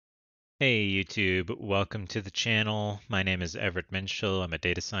Hey YouTube, welcome to the channel. My name is Everett Minshall. I'm a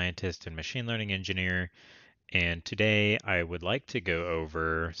data scientist and machine learning engineer, and today I would like to go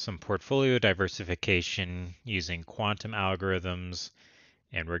over some portfolio diversification using quantum algorithms,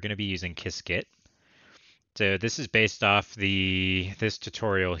 and we're going to be using Qiskit. So this is based off this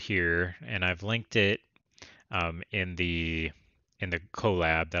tutorial here, and I've linked it in the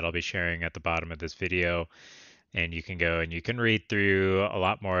collab that I'll be sharing at the bottom of this video. And you can go and you can read through a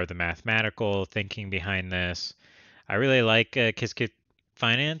lot more of the mathematical thinking behind this. I really like Qiskit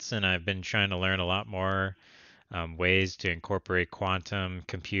Finance, and I've been trying to learn a lot more ways to incorporate quantum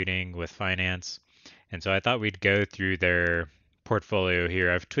computing with finance. And so I thought we'd go through their portfolio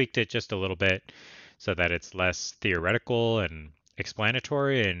here. I've tweaked it just a little bit so that it's less theoretical and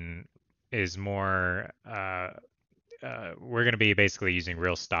explanatory and is more, we're going to be basically using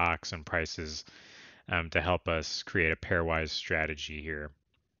real stocks and prices to help us create a pairwise strategy here.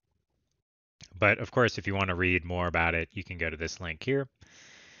 But of course, if you want to read more about it, you can go to this link here.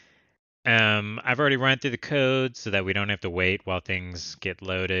 I've already run through the code so that we don't have to wait while things get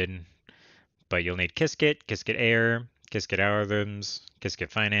loaded. But you'll need Qiskit, Qiskit Air, Qiskit Algorithms, Qiskit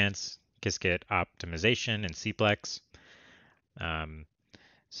Finance, Qiskit Optimization, and Cplex.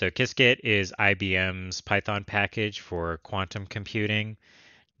 So Qiskit is IBM's Python package for quantum computing.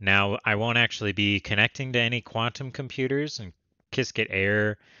 Now, I won't actually be connecting to any quantum computers, and Qiskit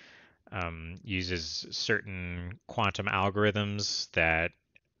Air uses certain quantum algorithms that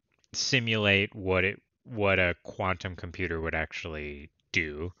simulate what a quantum computer would actually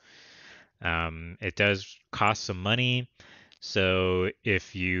do. It does cost some money, so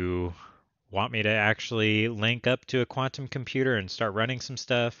if you want me to actually link up to a quantum computer and start running some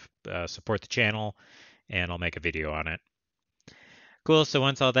stuff, support the channel, and I'll make a video on it. Cool, so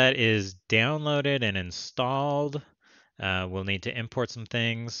once all that is downloaded and installed, we'll need to import some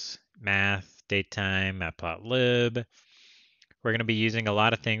things, math, datetime, matplotlib. We're going to be using a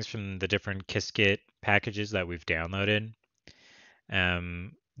lot of things from the different Qiskit packages that we've downloaded.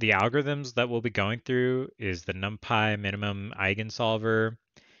 The algorithms that we'll be going through is the NumPy minimum eigensolver,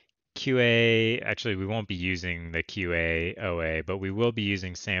 QA. Actually, we won't be using the QA OA, but we will be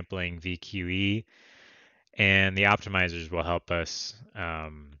using sampling VQE, and the optimizers will help us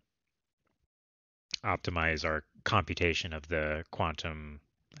optimize our computation of the quantum,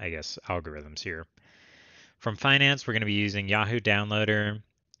 algorithms here. From finance, we're going to be using Yahoo Downloader,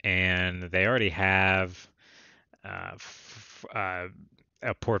 and they already have a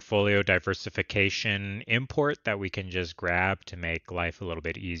portfolio diversification import that we can just grab to make life a little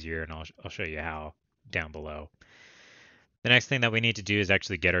bit easier, and I'll show you how down below. The next thing that we need to do is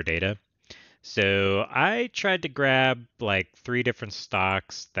actually get our data. So I tried to grab like 3 different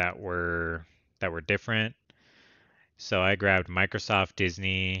stocks that were different. So I grabbed Microsoft,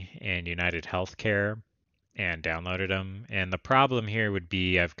 Disney, and United Healthcare and downloaded them. And the problem here would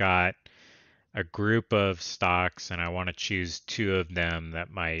be I've got a group of stocks and I want to choose 2 of them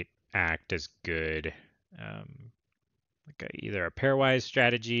that might act as good, either a pairwise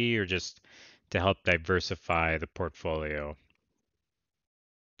strategy or just to help diversify the portfolio.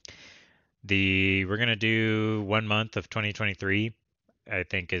 We're gonna do 1 month of 2023. I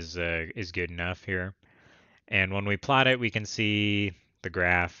think is good enough here. And when we plot it, we can see the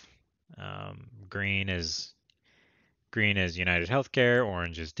graph. Green is United Healthcare,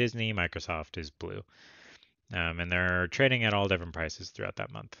 orange is Disney, Microsoft is blue. And they're trading at all different prices throughout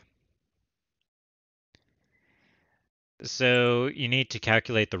that month. So you need to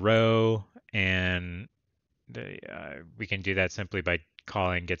calculate the row, and we can do that simply by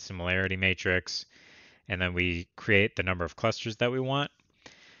calling get similarity matrix, and then we create the number of clusters that we want.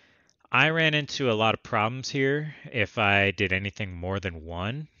 I ran into a lot of problems here if I did anything more than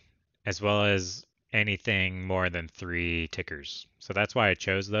 1, as well as anything more than 3 tickers. So that's why I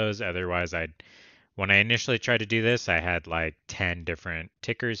chose those. Otherwise, when I initially tried to do this, I had like 10 different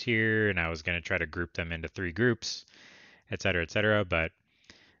tickers here, and I was going to try to group them into 3 groups, et cetera, but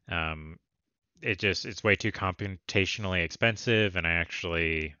it's way too computationally expensive, and I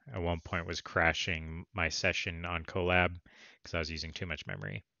actually at one point was crashing my session on Colab because I was using too much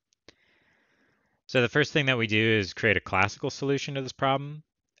memory. So the first thing that we do is create a classical solution to this problem,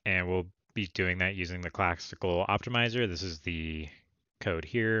 and we'll be doing that using the classical optimizer. This is the code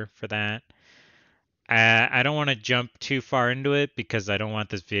here for that. I don't want to jump too far into it because I don't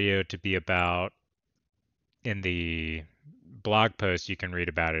want this video to be about, in the blog post you can read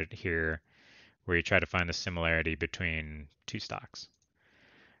about it here, where you try to find the similarity between 2 stocks,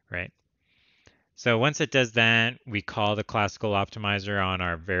 right? So once it does that, we call the classical optimizer on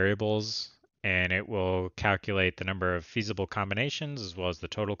our variables, and it will calculate the number of feasible combinations as well as the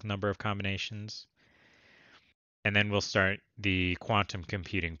total number of combinations. And then we'll start the quantum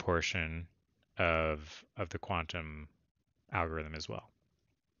computing portion of the quantum algorithm as well.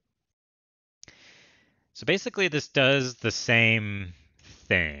 So basically, this does the same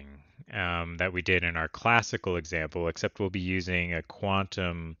thing that we did in our classical example, except we'll be using a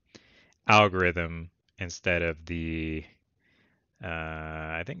quantum algorithm instead of the,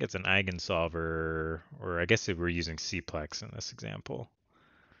 I think it's an eigensolver, or I guess if we're using Cplex in this example.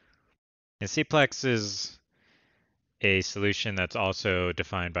 And Cplex is a solution that's also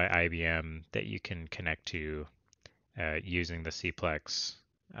defined by IBM that you can connect to using the Cplex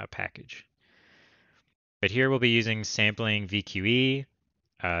package. But here we'll be using sampling VQE.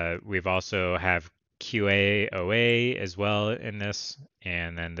 We've also have QA/OA as well in this,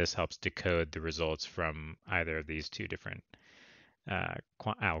 and then this helps decode the results from either of these two different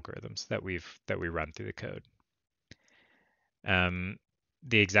algorithms that we run through the code.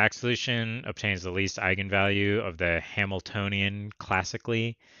 The exact solution obtains the least eigenvalue of the Hamiltonian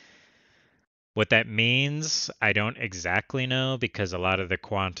classically. What that means, I don't exactly know because a lot of the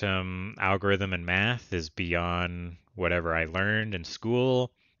quantum algorithm and math is beyond whatever I learned in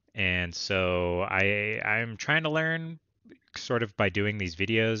school. And so I'm trying to learn sort of by doing these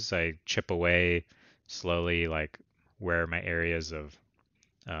videos. I chip away slowly, like where are my areas of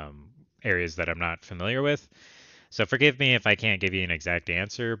areas that I'm not familiar with. So forgive me if I can't give you an exact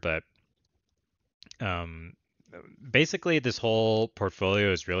answer, but um, basically this whole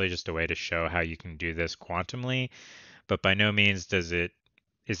portfolio is really just a way to show how you can do this quantumly, but by no means is it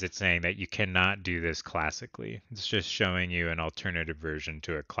saying that you cannot do this classically. It's just showing you an alternative version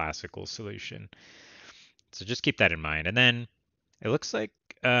to a classical solution. So just keep that in mind. And then it looks like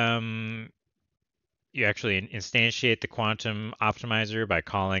you actually instantiate the quantum optimizer by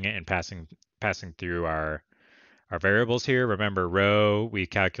calling it and passing through our variables here. Remember, rho we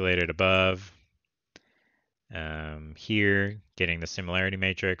calculated above. Here, getting the similarity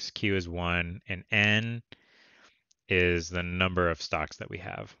matrix, Q is 1, and N is the number of stocks that we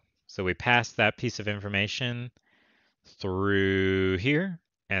have. So we pass that piece of information through here,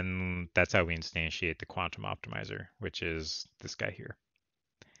 and that's how we instantiate the quantum optimizer, which is this guy here.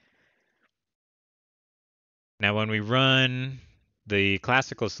 Now, when we run the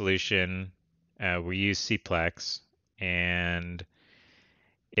classical solution, we use Cplex, and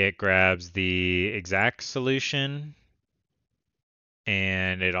it grabs the exact solution,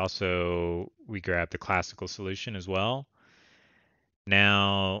 and it also, we grab the classical solution as well.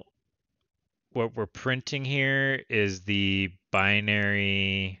 Now, what we're printing here is the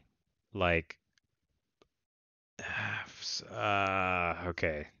binary, like,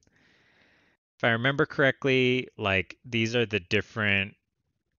 okay. If I remember correctly, like, these are the different,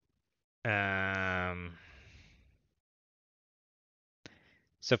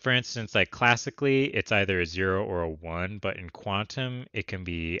 so for instance, like classically, it's either a 0 or a 1, but in quantum, it can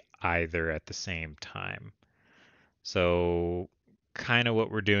be either at the same time. So kind of what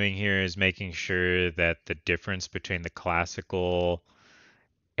we're doing here is making sure that the difference between the classical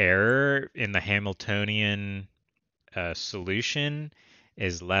error in the Hamiltonian solution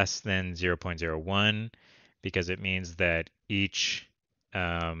is less than 0.01 because it means that each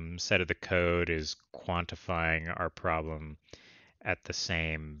set of the code is quantifying our problem at the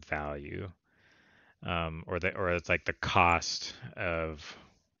same value, or it's like the cost of,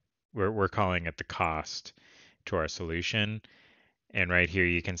 we're calling it the cost to our solution. And right here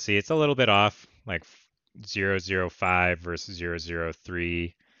you can see it's a little bit off, like 0.005 versus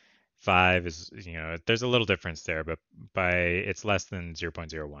 0.035 is, there's a little difference there, but it's less than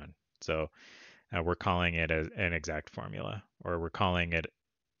 0.01. So we're calling it an exact formula, or we're calling it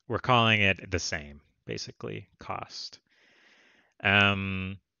the same, basically, cost.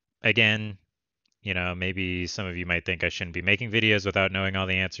 Again, maybe some of you might think I shouldn't be making videos without knowing all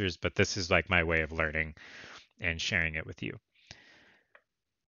the answers, but this is like my way of learning and sharing it with you.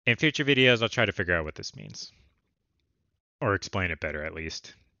 In future videos, I'll try to figure out what this means, or explain it better at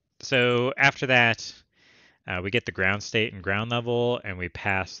least. So after that, we get the ground state and ground level, and we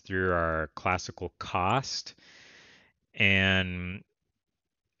pass through our classical cost, and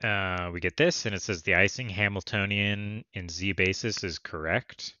we get this, and it says the Ising Hamiltonian in Z basis is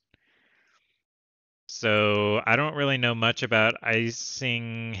correct. So I don't really know much about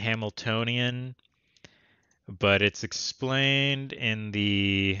Ising Hamiltonian, but it's explained in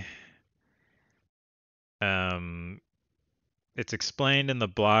the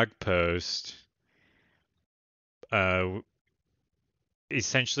blog post.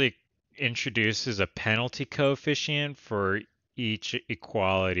 Essentially introduces a penalty coefficient for each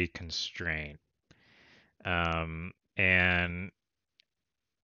equality constraint. And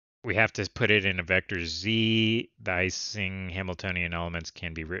we have to put it in a vector z. The Ising Hamiltonian elements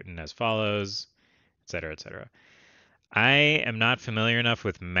can be written as follows, etc., etc. I am not familiar enough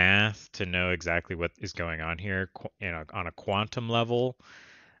with math to know exactly what is going on here, on a quantum level.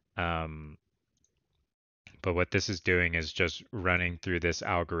 But what this is doing is just running through this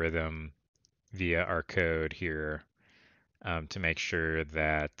algorithm via our code here to make sure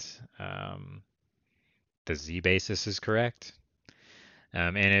that the z basis is correct.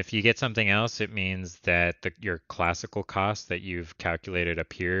 And if you get something else, it means that your classical cost that you've calculated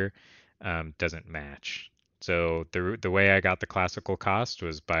up here doesn't match. So the way I got the classical cost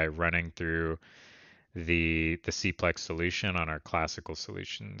was by running through the Cplex solution on our classical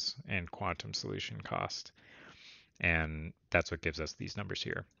solutions and quantum solution cost. And that's what gives us these numbers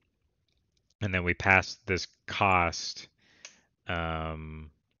here. And then we pass this cost, or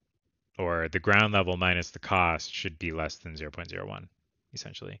the ground level minus the cost should be less than 0.01,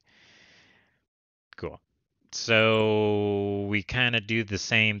 essentially. Cool. So we kind of do the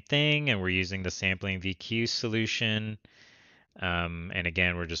same thing, and we're using the sampling VQ solution. And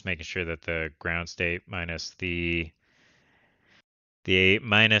again, we're just making sure that the ground state minus the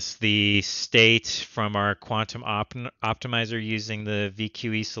state from our quantum optimizer using the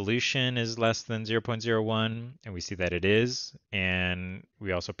VQE solution is less than 0.01, and we see that it is. And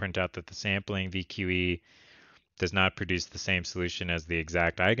we also print out that the sampling VQE does not produce the same solution as the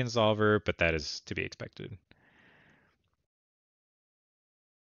exact eigensolver, but that is to be expected.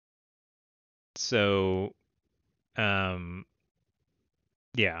 So, yeah,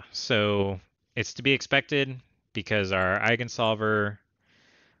 so it's to be expected because our eigensolver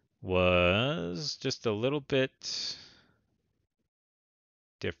was just a little bit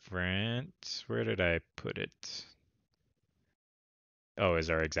different. Where did I put it? Oh, is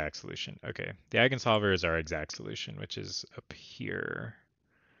our exact solution. Okay, the eigensolver is our exact solution, which is up here.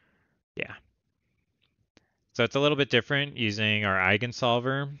 Yeah. So it's a little bit different using our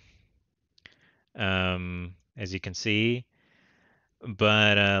eigensolver, as you can see.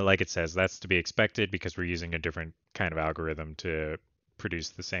 But like it says, that's to be expected because we're using a different kind of algorithm to produce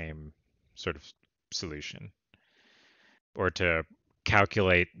the same sort of solution, or to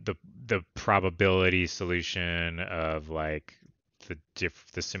calculate the probability solution of like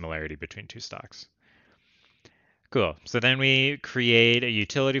the similarity between two stocks. Cool. So then we create a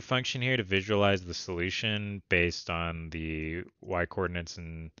utility function here to visualize the solution based on the y coordinates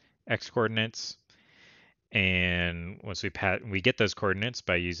and x coordinates. And once we get those coordinates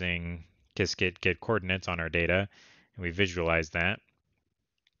by using Qiskit get coordinates on our data, and we visualize that.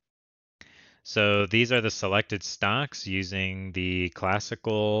 So these are the selected stocks using the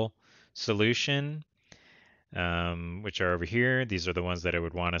classical solution, which are over here. These are the ones that I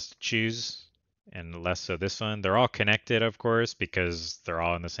would want us to choose, and less so this one. They're all connected, of course, because they're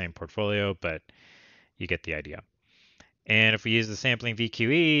all in the same portfolio, but you get the idea. And if we use the sampling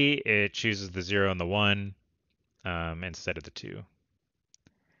VQE, it chooses the 0 and the 1 instead of the 2.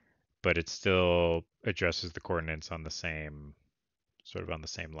 But it still addresses the coordinates on the same, sort of on the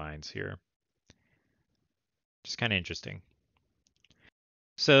same lines here. Just kind of interesting.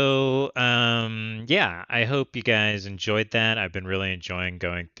 So, yeah, I hope you guys enjoyed that. I've been really enjoying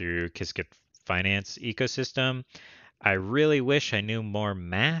going through Qiskit Finance ecosystem. I really wish I knew more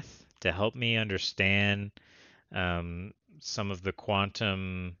math to help me understand some of the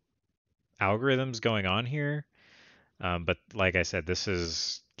quantum algorithms going on here. But like I said, this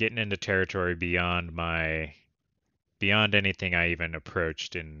is getting into territory beyond anything I even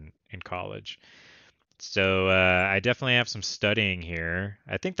approached in college. So I definitely have some studying here.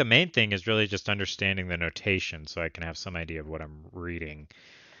 I think the main thing is really just understanding the notation so I can have some idea of what I'm reading.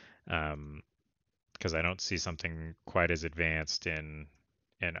 Because I don't see something quite as advanced in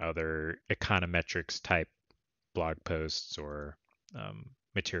other econometrics type blog posts or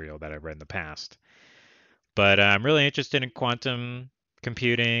material that I've read in the past. But I'm really interested in quantum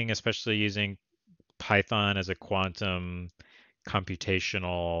computing, especially using Python as a quantum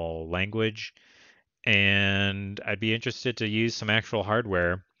computational language. And I'd be interested to use some actual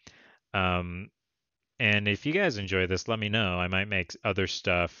hardware. Um, and if you guys enjoy this, let me know. I might make other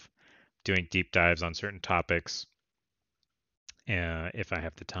stuff doing deep dives on certain topics if I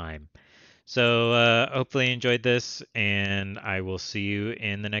have the time. So hopefully you enjoyed this, and I will see you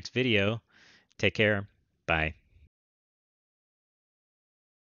in the next video. Take care. Bye.